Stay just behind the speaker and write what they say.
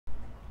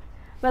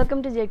Welcome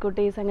to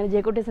ജേക്കുട്ടീസ്. അങ്ങനെ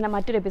ജേക്കുട്ടീസിൻ്റെ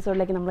മറ്റൊരു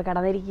എപ്പിസോഡിലേക്ക് നമ്മൾ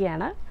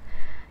കടന്നിരിക്കുകയാണ്.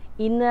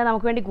 ഇന്ന്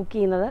നമുക്ക് വേണ്ടി കുക്ക്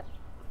ചെയ്യുന്നത്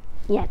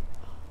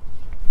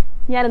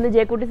ഞാനിന്ന്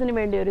ജേക്കുട്ടീസിന്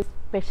വേണ്ടി ഒരു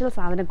സ്പെഷ്യൽ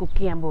സാധനം കുക്ക്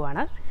ചെയ്യാൻ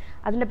പോവുകയാണ്.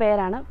 അതിൻ്റെ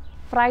പേരാണ്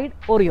ഫ്രൈഡ്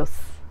ഓറിയോസ്.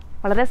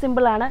 വളരെ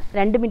സിമ്പിളാണ്,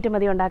 2 മിനിറ്റ്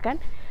മതി ഉണ്ടാക്കാൻ.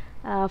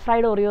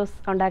 ഫ്രൈഡ് ഓറിയോസ്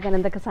ഉണ്ടാക്കാൻ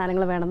എന്തൊക്കെ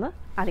സാധനങ്ങൾ വേണമെന്ന്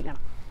ആദ്യം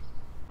കാണാം.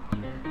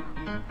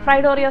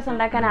 ഫ്രൈഡ് ഓറിയോസ്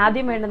ഉണ്ടാക്കാൻ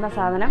ആദ്യം വേണ്ടുന്ന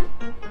സാധനം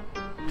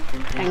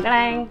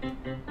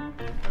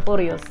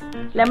ഓറിയോസ്.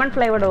 ലെമൺ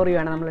ഫ്ലേവർഡ് ഓറിയോ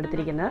ആണ് നമ്മൾ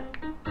എടുത്തിരിക്കുന്നത്.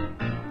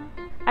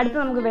 അടുത്ത്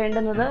നമുക്ക്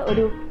വേണ്ടുന്നത്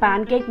ഒരു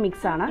പാൻകേക്ക്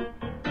മിക്സാണ്.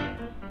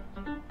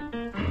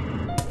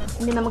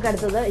 ഇനി നമുക്ക്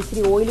അടുത്തത്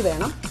ഇച്ചിരി ഓയിൽ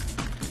വേണം.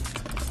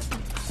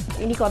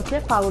 ഇനി കുറച്ച്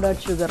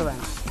പൗഡേർഡ് ഷുഗർ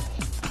വേണം.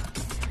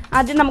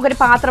 ആദ്യം നമുക്കൊരു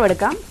പാത്രം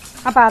എടുക്കാം.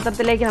 ആ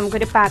പാത്രത്തിലേക്ക്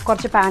നമുക്കൊരു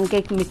കുറച്ച്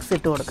പാൻകേക്ക് മിക്സ്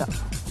ഇട്ട് കൊടുക്കാം.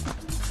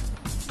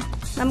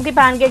 നമുക്ക് ഈ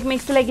പാൻകേക്ക്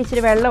മിക്സിലേക്ക്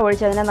ഇച്ചിരി വെള്ളം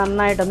ഒഴിച്ച് അതിനെ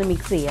നന്നായിട്ടൊന്ന്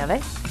മിക്സ് ചെയ്യാവേ.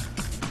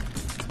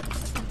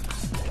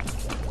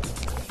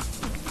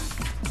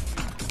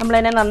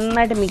 നമ്മളതിനെ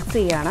നന്നായിട്ട് മിക്സ്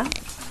ചെയ്യുകയാണ്.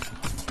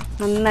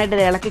 നന്നായിട്ട്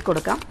ഇളക്കി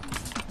കൊടുക്കാം.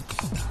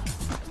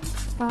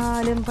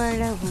 പാലും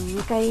പഴവും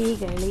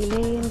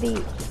കൈകളിലേന്തി,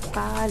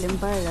 പാലും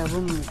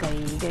പഴവും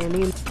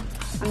കൈകളിൽ.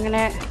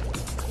 അങ്ങനെ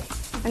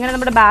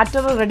നമ്മുടെ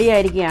ബാറ്റർ റെഡി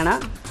ആയിരിക്കുകയാണ്.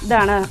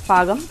 ഇതാണ്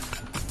പാകം.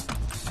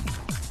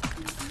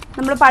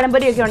 നമ്മൾ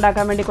പഴംപൊരിയൊക്കെ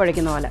ഉണ്ടാക്കാൻ വേണ്ടി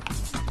കുഴയ്ക്കുന്ന പോലെ.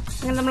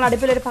 അങ്ങനെ നമ്മൾ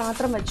അടുപ്പിലൊരു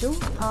പാത്രം വെച്ചു.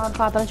 ആ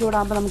പാത്രം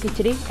ചൂടാകുമ്പോൾ നമുക്ക്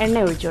ഇച്ചിരി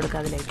എണ്ണ ഒഴിച്ചു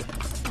കൊടുക്കാം അതിലേക്ക്.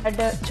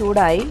 എന്നിട്ട്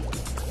ചൂടായി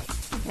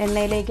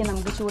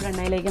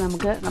ചൂടെണ്ണയിലേക്ക്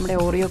നമുക്ക് നമ്മുടെ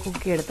ഓറിയോ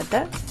കുക്കി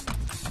എടുത്തിട്ട്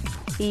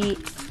ഈ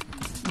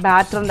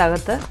ബാറ്ററിൻ്റെ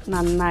അകത്ത്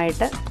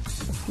നന്നായിട്ട്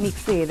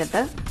മിക്സ്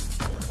ചെയ്തിട്ട്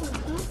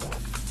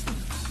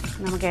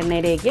നമുക്ക്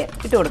എണ്ണയിലേക്ക്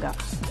ഇട്ട് കൊടുക്കാം.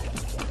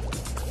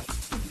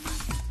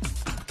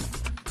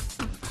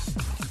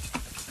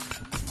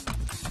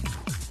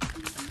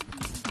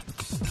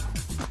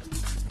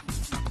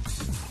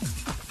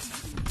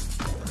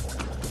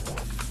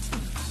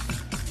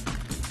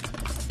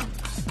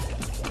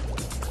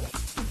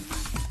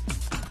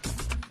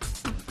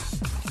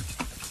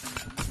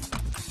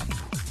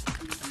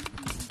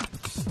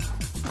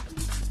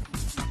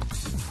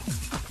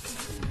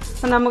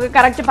 അപ്പം നമുക്ക്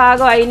കറക്റ്റ്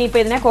പാകമായി.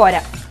 ഇനിയിപ്പോൾ ഇതിനെ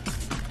കോരാം.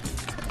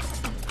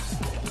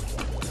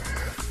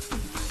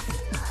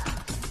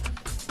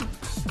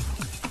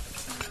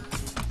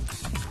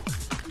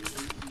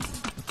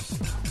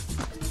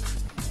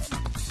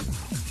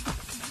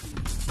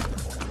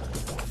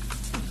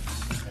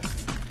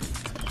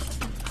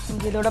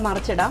 നമുക്കിതോടെ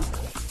മറിച്ചിടാം.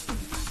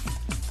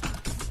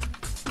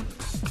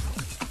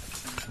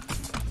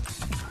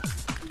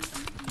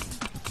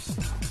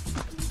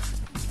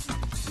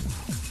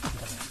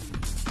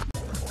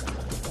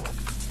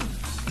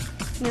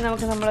 ഇനി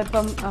നമുക്ക്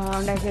നമ്മളിപ്പം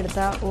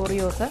ഉണ്ടാക്കിയെടുത്ത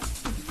ഓറിയോസ്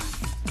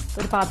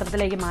ഒരു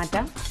പാത്രത്തിലേക്ക്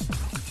മാറ്റാം.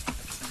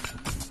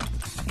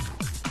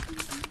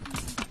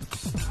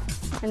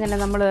 അങ്ങനെ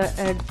നമ്മൾ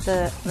എടുത്ത്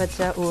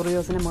വെച്ച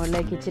ഓറിയോസിന്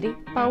മുകളിലേക്ക് ഇച്ചിരി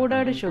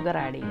പൗഡേർഡ് ഷുഗർ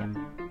ആഡ് ചെയ്യാം.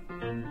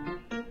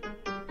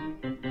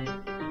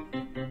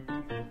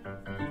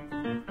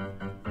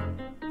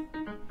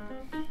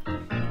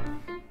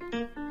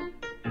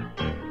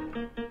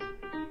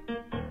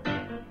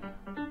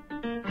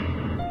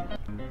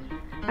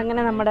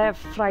 അങ്ങനെ നമ്മുടെ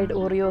ഫ്രൈഡ്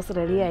ഓറിയോസ്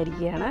റെഡി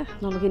ആയിരിക്കുകയാണ്.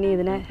 നമുക്കിനി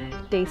ഇതിനെ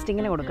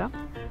ടേസ്റ്റിങ്ങിന് കൊടുക്കാം.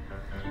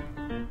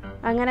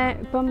 അങ്ങനെ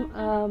ഇപ്പം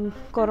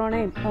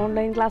കൊറോണയും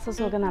ഓൺലൈൻ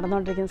ക്ലാസ്സസും ഒക്കെ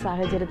നടന്നുകൊണ്ടിരിക്കുന്ന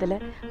സാഹചര്യത്തിൽ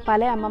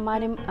പല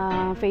അമ്മമാരും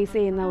ഫേസ്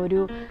ചെയ്യുന്ന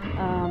ഒരു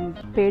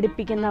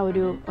പേടിപ്പിക്കുന്ന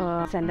ഒരു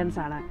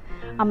സെൻറ്റൻസാണ്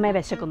അമ്മയെ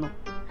വിശക്കുന്നു.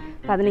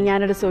 അപ്പോൾ അതിന്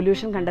ഞാനൊരു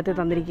സൊല്യൂഷൻ കണ്ടെത്തി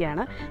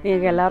തന്നിരിക്കുകയാണ്.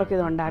 നിങ്ങൾക്ക് എല്ലാവർക്കും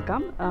ഇത്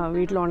ഉണ്ടാക്കാം.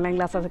 വീട്ടിൽ ഓൺലൈൻ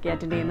ക്ലാസ്സസൊക്കെ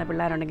അറ്റൻഡ് ചെയ്യുന്ന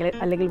പിള്ളേരുണ്ടെങ്കിൽ,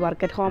 അല്ലെങ്കിൽ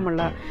വർക്ക് അറ്റ് ഹോം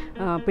ഉള്ള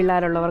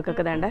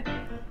പിള്ളേരുള്ളവർക്കൊക്കെ വേണ്ട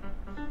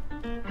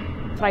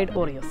ഫ്രൈഡ്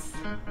ഓറിയോസ്.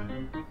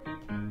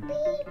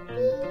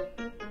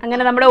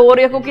 അങ്ങനെ നമ്മുടെ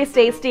ഓറിയോ കുക്കീസ്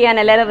ടേസ്റ്റ് ചെയ്യാൻ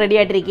എല്ലാവരും റെഡി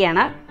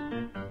ആയിട്ടിരിക്കുകയാണ്.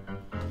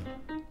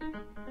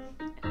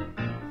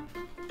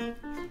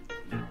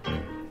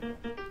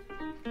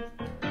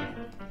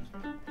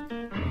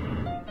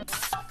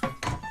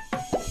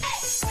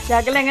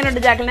 ജാക്കലിന്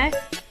എങ്ങനെയുണ്ട്? ജാക്കലിനെ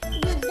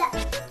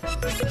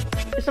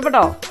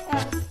ഇഷ്ടപ്പെട്ടോ?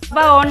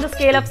 അപ്പൊ on the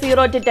scale of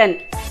 0 to 10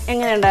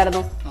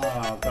 എങ്ങനെയുണ്ടായിരുന്നു?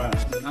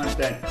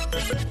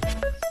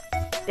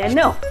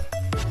 10ഓ?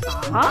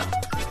 ആഹാ.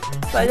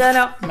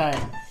 സജാനോ?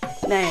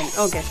 9.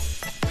 ഓക്കെ.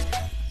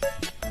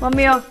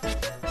 മമ്മിയോ?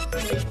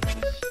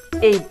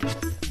 8.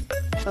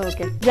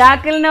 ഓക്കെ.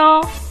 ജാക്കലിനോ?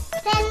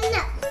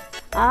 10.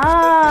 ആ.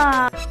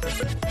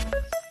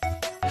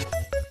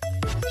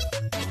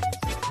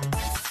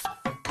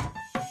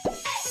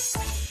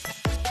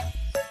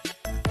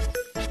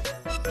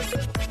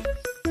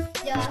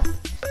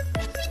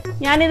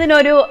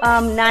 ഞാനിതിനൊരു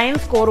 9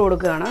 സ്കോർ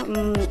കൊടുക്കുകയാണ്.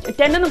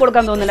 10 ഒന്നും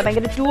കൊടുക്കാൻ തോന്നുന്നില്ല.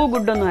 ഭയങ്കര ടു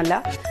ഗുഡൊന്നും അല്ല.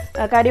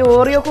 കാര്യം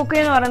ഓറിയോ കുക്കി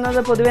എന്ന് പറയുന്നത്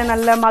പൊതുവേ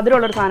നല്ല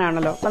മധുരമുള്ളൊരു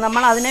സാധനമാണല്ലോ. അപ്പം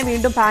നമ്മൾ അതിനെ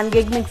വീണ്ടും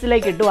പാൻകേക്ക്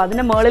മിക്സിലേക്ക് ഇട്ടു.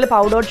 അതിൻ്റെ മുകളിൽ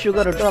പൗഡേർഡ്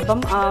ഷുഗർ ഇട്ടു. അപ്പം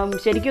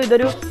ശരിക്കും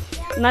ഇതൊരു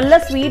നല്ല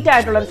സ്വീറ്റ്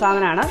ആയിട്ടുള്ളൊരു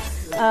സാധനമാണ്.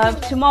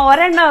 ചുമ്മാ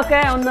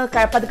ഒരെണ്ണമൊക്കെ ഒന്ന്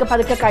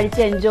പതുക്കെ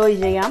കഴിച്ച് എൻജോയ്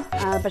ചെയ്യാം.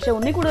 പക്ഷേ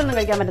ഒന്നിൽ കൂടുതലൊന്നും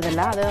കഴിക്കാൻ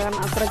പറ്റത്തില്ല. അത്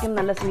അത്രയ്ക്കും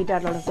നല്ല സ്വീറ്റ്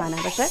ആയിട്ടുള്ള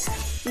സാധനമാണ്. പക്ഷേ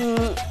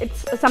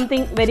ഇറ്റ്സ്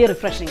സംതിങ് വെരി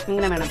റിഫ്രഷിങ്,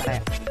 ഇങ്ങനെ വേണം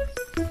പറയാം.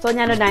 സോ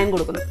ഞാനൊരു 9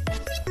 കൊടുക്കുന്നു.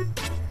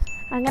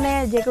 അങ്ങനെ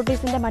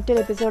ജേക്കുട്ടീസിൻ്റെ മറ്റൊരു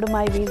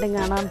എപ്പിസോഡുമായി വീണ്ടും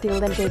കാണാം. Till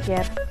then take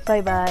care. Bye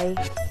bye.